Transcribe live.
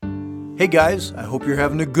Hey guys, I hope you're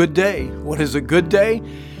having a good day. What is a good day?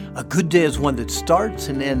 A good day is one that starts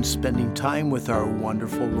and ends spending time with our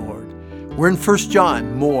wonderful Lord. We're in 1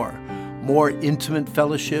 John, more intimate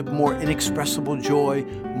fellowship, more inexpressible joy,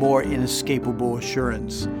 more inescapable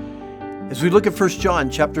assurance. As we look at 1 John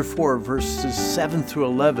chapter 4, verses 7 through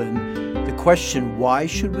 11, the question, why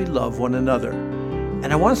should we love one another?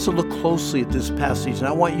 And I want us to look closely at this passage, and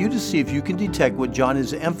I want you to see if you can detect what John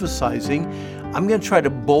is emphasizing. I'm going to try to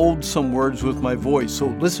bold some words with my voice, so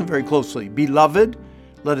listen very closely. Beloved,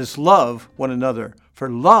 let us love one another, for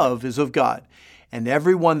love is of God, and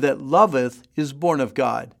everyone that loveth is born of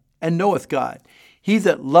God, and knoweth God. He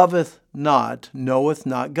that loveth not knoweth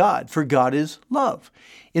not God, for God is love.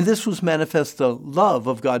 In this was manifest the love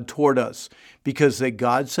of God toward us, because that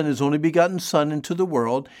God sent his only begotten Son into the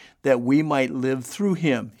world, that we might live through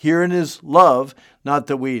him. Herein is love, not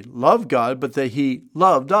that we love God, but that he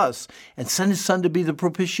loved us, and sent his Son to be the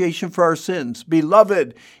propitiation for our sins.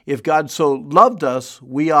 Beloved, if God so loved us,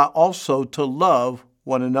 we ought also to love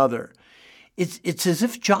one another. It's as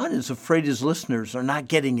if John is afraid his listeners are not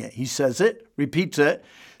getting it. He says it, repeats it,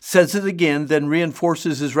 says it again, then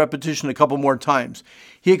reinforces his repetition a couple more times.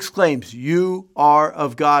 He exclaims, "You are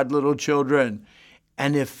of God, little children."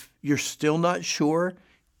 And if you're still not sure,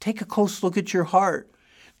 take a close look at your heart.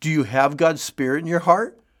 Do you have God's Spirit in your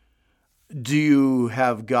heart? Do you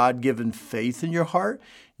have God-given faith in your heart?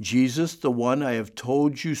 Jesus, the one I have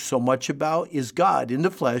told you so much about, is God in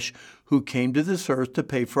the flesh who came to this earth to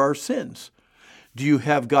pay for our sins. Do you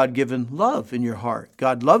have God-given love in your heart?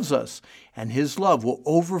 God loves us, and his love will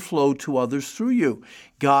overflow to others through you.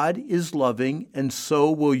 God is loving, and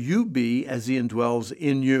so will you be as he indwells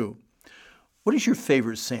in you. What is your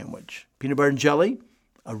favorite sandwich? Peanut butter and jelly?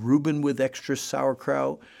 A Reuben with extra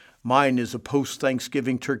sauerkraut? Mine is a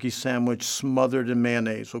post-Thanksgiving turkey sandwich smothered in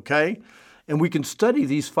mayonnaise, okay? And we can study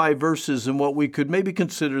these 5 verses in what we could maybe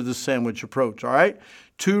consider the sandwich approach, all right?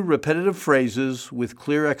 2 repetitive phrases with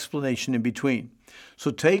clear explanation in between.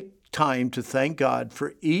 So take time to thank God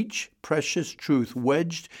for each precious truth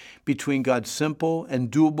wedged between God's simple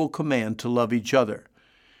and doable command to love each other.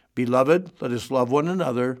 Beloved, let us love one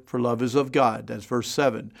another, for love is of God. That's verse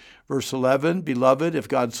 7. Verse 11, beloved, if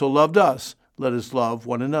God so loved us, let us love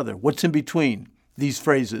one another. What's in between these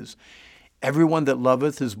phrases? Everyone that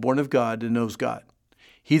loveth is born of God and knows God.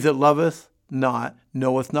 He that loveth not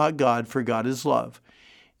knoweth not God, for God is love.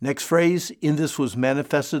 Next phrase, in this was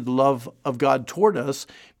manifested the love of God toward us,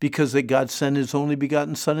 because that God sent his only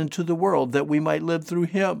begotten Son into the world, that we might live through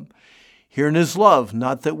him. Herein is love,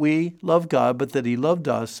 not that we love God, but that he loved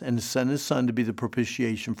us and sent his Son to be the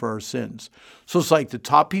propitiation for our sins. So it's like the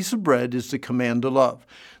top piece of bread is the command to love.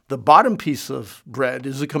 The bottom piece of bread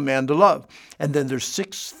is a command to love. And then there's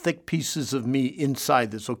 6 thick pieces of meat inside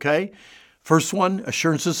this, okay? First one,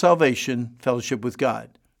 assurance of salvation, fellowship with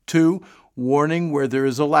God. 2, warning where there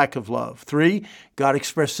is a lack of love. 3, God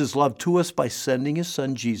expressed his love to us by sending his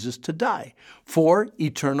Son Jesus to die. 4,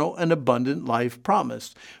 eternal and abundant life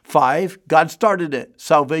promised. 5, God started it.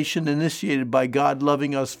 Salvation initiated by God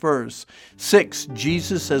loving us first. 6,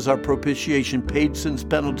 Jesus as our propitiation paid sin's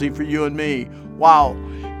penalty for you and me. Wow.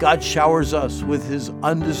 God showers us with his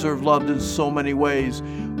undeserved love in so many ways.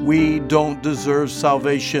 We don't deserve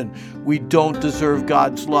salvation. We don't deserve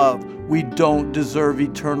God's love. We don't deserve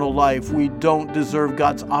eternal life. We don't deserve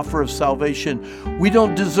God's offer of salvation. We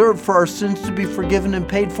don't deserve for our sins to be forgiven and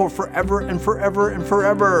paid for forever and forever and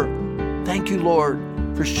forever. Thank you, Lord,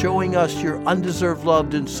 for showing us your undeserved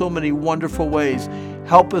love in so many wonderful ways.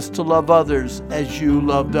 Help us to love others as you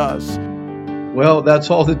loved us. Well, that's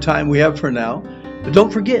all the time we have for now. But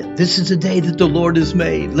don't forget, this is a day that the Lord has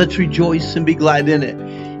made. Let's rejoice and be glad in it.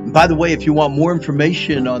 And by the way, if you want more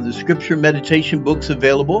information on the scripture meditation books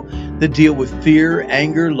available that deal with fear,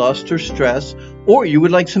 anger, lust, or stress, or you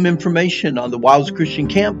would like some information on the Wilds Christian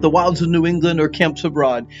Camp, the Wilds of New England, or camps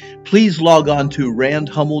abroad, please log on to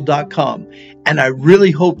randhummel.com. And I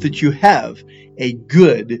really hope that you have a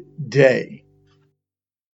good day.